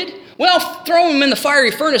demoted. Well, throwing them in the fiery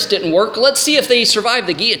furnace didn't work. Let's see if they survive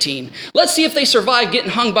the guillotine. Let's see if they survive getting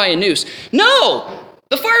hung by a noose. No!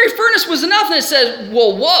 The fiery furnace was enough, and it said,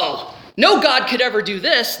 well, whoa, no God could ever do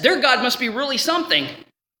this. Their God must be really something.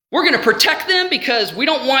 We're going to protect them because we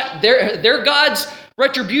don't want their God's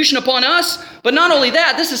retribution upon us. But not only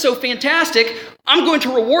that, this is so fantastic, I'm going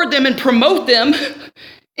to reward them and promote them.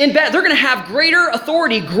 They're going to have greater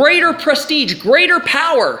authority, greater prestige, greater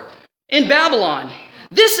power in Babylon.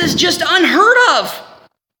 This is just unheard of.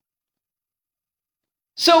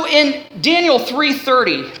 So in Daniel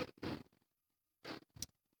 3:30,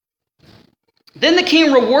 then the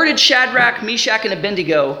king rewarded Shadrach, Meshach, and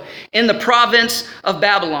Abednego in the province of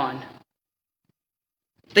Babylon.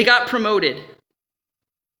 They got promoted.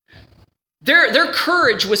 Their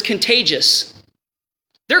courage was contagious.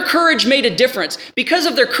 Their courage made a difference. Because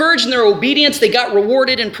of their courage and their obedience, they got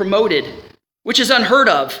rewarded and promoted, which is unheard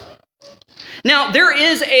of. Now, there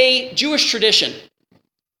is a Jewish tradition.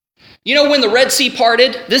 You know when the Red Sea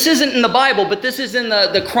parted? This isn't in the Bible, but this is in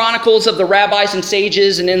the chronicles of the rabbis and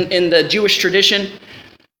sages and in the Jewish tradition.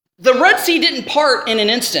 The Red Sea didn't part in an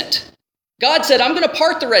instant. God said, I'm going to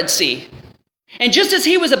part the Red Sea. And just as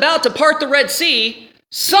he was about to part the Red Sea,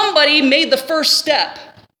 somebody made the first step.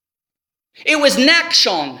 It was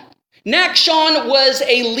Nachshon. Nachshon was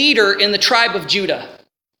a leader in the tribe of Judah.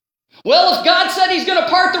 Well, if God said he's going to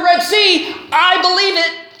part the Red Sea, I believe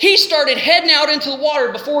it. He started heading out into the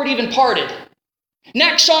water before it even parted.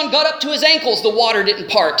 Nachshon got up to his ankles, the water didn't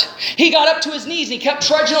part. He got up to his knees and he kept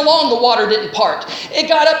trudging along, the water didn't part. It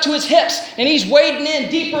got up to his hips and he's wading in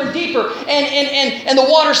deeper and deeper and the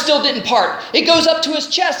water still didn't part. It goes up to his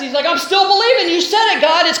chest. He's like, I'm still believing. You said it,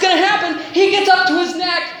 God. It's going to happen. He gets up to his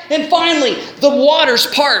neck and finally the waters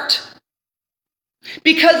part.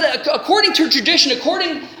 Because according to tradition,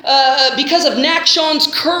 because of Nachshon's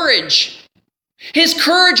courage, his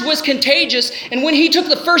courage was contagious, and when he took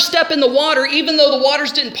the first step in the water, even though the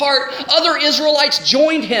waters didn't part, other Israelites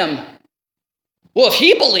joined him. Well, if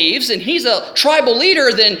he believes, and he's a tribal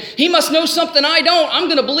leader, then he must know something I don't. I'm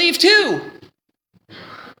going to believe too.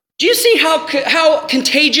 Do you see how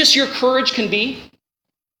contagious your courage can be?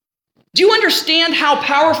 Do you understand how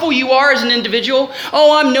powerful you are as an individual?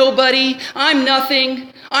 Oh, I'm nobody. I'm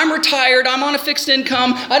nothing. I'm retired. I'm on a fixed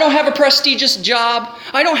income. I don't have a prestigious job.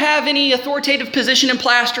 I don't have any authoritative position in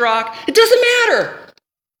Plaster Rock. It doesn't matter.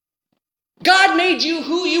 God made you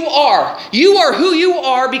who you are. You are who you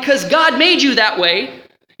are because God made you that way.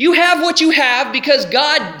 You have what you have because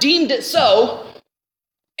God deemed it so.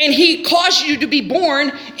 And he caused you to be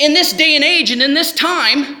born in this day and age and in this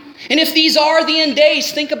time. And if these are the end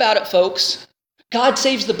days, think about it, folks. God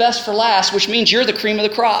saves the best for last, which means you're the cream of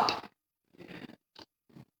the crop.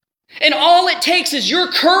 And all it takes is your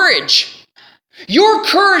courage. Your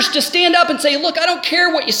courage to stand up and say, look, I don't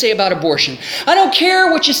care what you say about abortion. I don't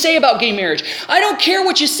care what you say about gay marriage. I don't care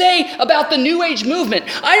what you say about the New Age movement.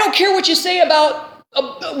 I don't care what you say about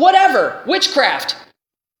whatever, witchcraft.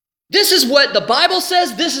 This is what the Bible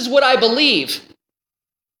says. This is what I believe.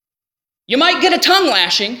 You might get a tongue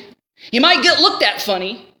lashing. You might get looked at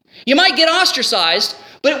funny. You might get ostracized.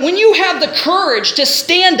 But when you have the courage to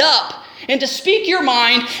stand up and to speak your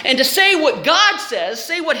mind and to say what God says,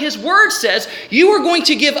 say what his word says, you are going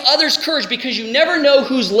to give others courage because you never know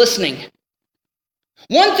who's listening.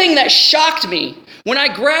 One thing that shocked me when I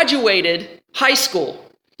graduated high school,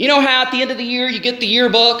 you know how at the end of the year you get the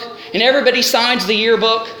yearbook and everybody signs the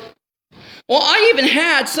yearbook? Well, I even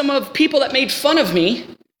had some of people that made fun of me,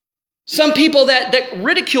 some people that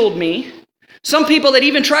ridiculed me, some people that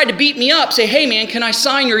even tried to beat me up, say, hey man, can I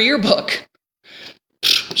sign your yearbook?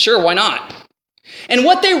 Sure, why not? And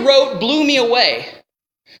what they wrote blew me away.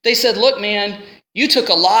 They said, look man, you took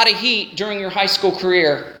a lot of heat during your high school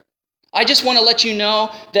career. I just want to let you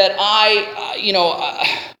know that I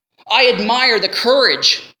admire the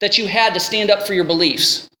courage that you had to stand up for your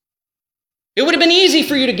beliefs. It would have been easy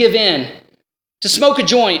for you to give in, to smoke a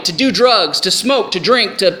joint, to do drugs, to smoke, to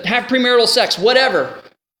drink, to have premarital sex, whatever.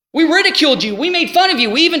 We ridiculed you. We made fun of you.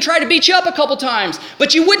 We even tried to beat you up a couple times,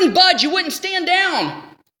 but you wouldn't budge. You wouldn't stand down.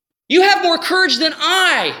 You have more courage than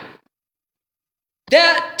I.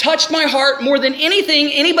 That touched my heart more than anything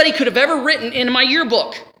anybody could have ever written in my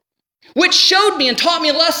yearbook, which showed me and taught me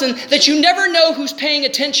a lesson that you never know who's paying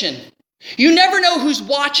attention. You never know who's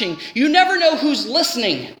watching. You never know who's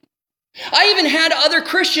listening. I even had other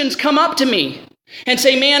Christians come up to me and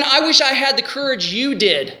say, man, I wish I had the courage you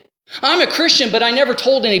did. I'm a Christian, but I never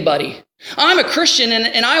told anybody. I'm a Christian,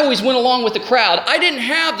 and I always went along with the crowd. I didn't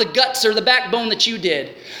have the guts or the backbone that you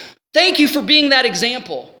did. Thank you for being that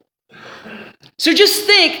example. So just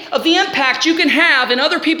think of the impact you can have in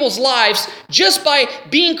other people's lives just by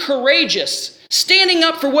being courageous, standing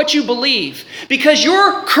up for what you believe, because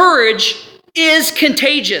your courage is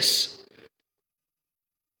contagious.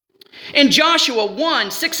 In Joshua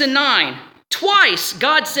 1:6-9, twice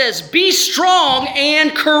God says, be strong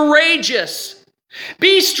and courageous.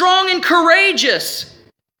 Be strong and courageous.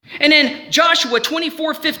 And in Joshua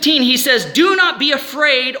 24:15, he says, do not be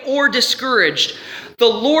afraid or discouraged. The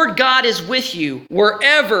Lord God is with you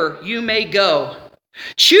wherever you may go.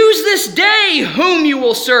 Choose this day whom you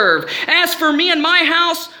will serve. As for me and my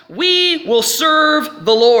house, we will serve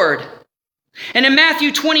the Lord. And in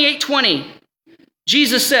Matthew 28:20,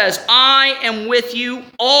 Jesus says, I am with you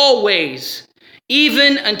always,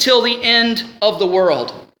 even until the end of the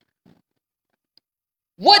world.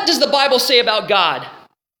 What does the Bible say about God?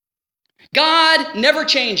 God never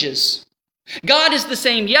changes. God is the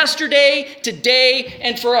same yesterday, today,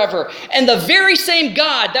 and forever. And the very same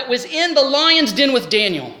God that was in the lion's den with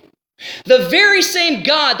Daniel, the very same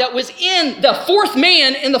God that was in the fourth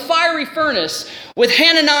man in the fiery furnace with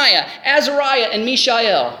Hananiah, Azariah, and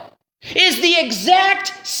Mishael, is the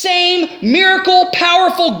exact same miracle,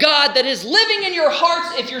 powerful God that is living in your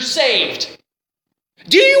hearts if you're saved.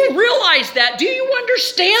 Do you realize that? Do you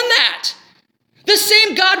understand that? The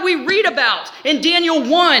same God we read about in Daniel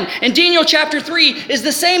 1 and Daniel chapter 3 is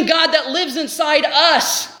the same God that lives inside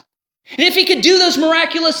us. And if he could do those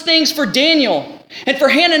miraculous things for Daniel and for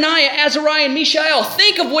Hananiah, Azariah, and Mishael,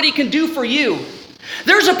 think of what he can do for you.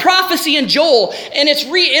 There's a prophecy in Joel, and it's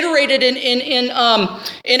reiterated in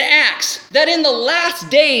Acts, that in the last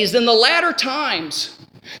days, in the latter times,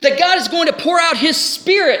 that God is going to pour out his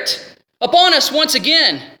Spirit upon us once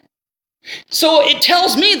again. So it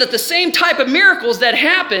tells me that the same type of miracles that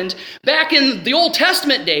happened back in the Old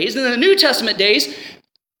Testament days and the New Testament days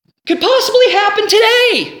could possibly happen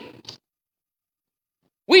today.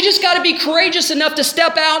 We just got to be courageous enough to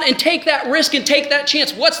step out and take that risk and take that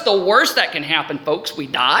chance. What's the worst that can happen, folks? We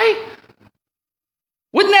die?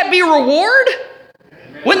 Wouldn't that be a reward?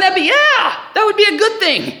 Wouldn't that be, that would be a good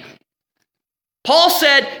thing. Paul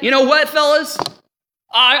said, you know what, fellas?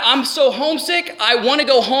 I'm so homesick. I want to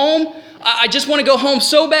go home. I just want to go home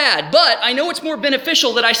so bad. But I know it's more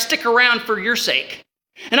beneficial that I stick around for your sake.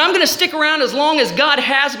 And I'm going to stick around as long as God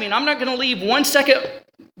has me, and I'm not going to leave 1 second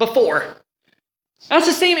before. That's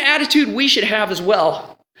the same attitude we should have as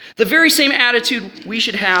well. The very same attitude we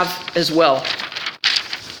should have as well.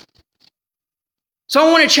 So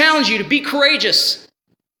I want to challenge you to be courageous.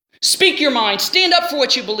 Speak your mind. Stand up for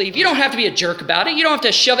what you believe. You don't have to be a jerk about it. You don't have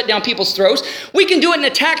to shove it down people's throats. We can do it in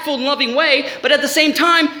a tactful and loving way, but at the same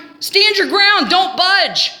time, stand your ground. Don't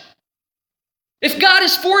budge. If God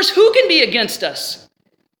is for us, who can be against us?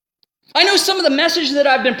 I know some of the message that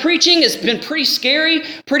I've been preaching has been pretty scary,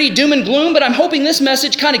 pretty doom and gloom, but I'm hoping this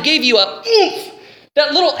message kind of gave you a oomph,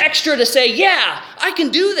 that little extra to say, yeah, I can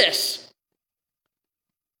do this.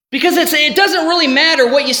 Because it doesn't really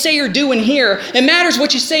matter what you say or do in here. It matters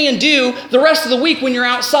what you say and do the rest of the week when you're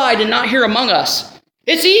outside and not here among us.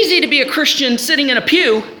 It's easy to be a Christian sitting in a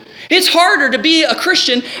pew. It's harder to be a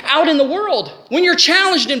Christian out in the world when you're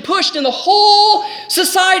challenged and pushed and the whole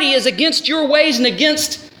society is against your ways and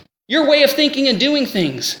against your way of thinking and doing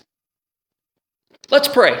things. Let's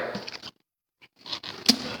pray.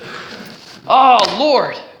 Oh,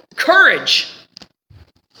 Lord, courage.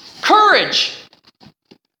 Courage.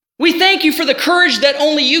 We thank you for the courage that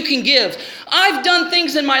only you can give. I've done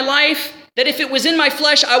things in my life that if it was in my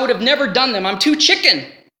flesh, I would have never done them. I'm too chicken.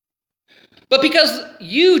 But because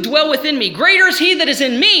you dwell within me, greater is he that is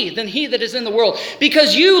in me than he that is in the world.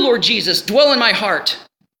 Because you, Lord Jesus, dwell in my heart.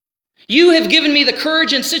 You have given me the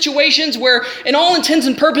courage in situations where, in all intents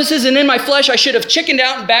and purposes and in my flesh, I should have chickened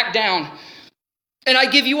out and backed down. And I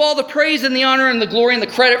give you all the praise and the honor and the glory and the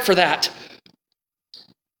credit for that.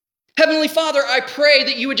 Heavenly Father, I pray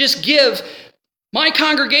that you would just give my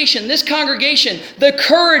congregation, this congregation, the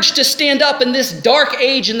courage to stand up in this dark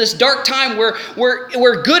age, in this dark time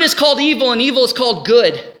where good is called evil and evil is called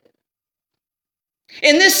good.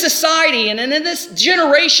 In this society and in this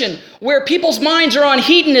generation where people's minds are on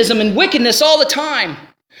hedonism and wickedness all the time,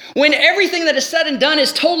 when everything that is said and done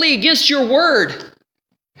is totally against your word.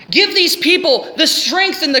 Give these people the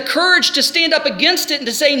strength and the courage to stand up against it and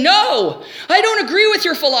to say, no, I don't agree with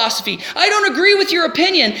your philosophy. I don't agree with your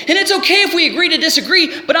opinion. And it's okay if we agree to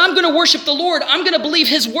disagree, but I'm going to worship the Lord. I'm going to believe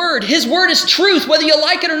His word. His word is truth, whether you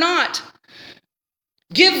like it or not.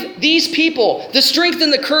 Give these people the strength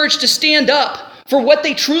and the courage to stand up for what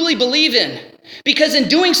they truly believe in. Because in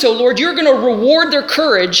doing so, Lord, you're going to reward their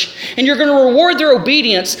courage and you're going to reward their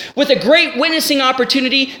obedience with a great witnessing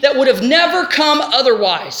opportunity that would have never come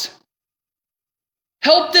otherwise.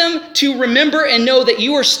 Help them to remember and know that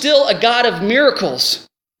you are still a God of miracles.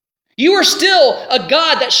 You are still a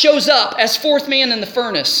God that shows up as fourth man in the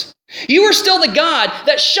furnace. You are still the God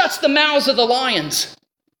that shuts the mouths of the lions.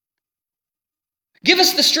 Give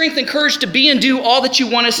us the strength and courage to be and do all that you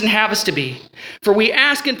want us and have us to be. For we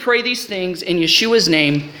ask and pray these things in Yeshua's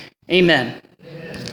name. Amen.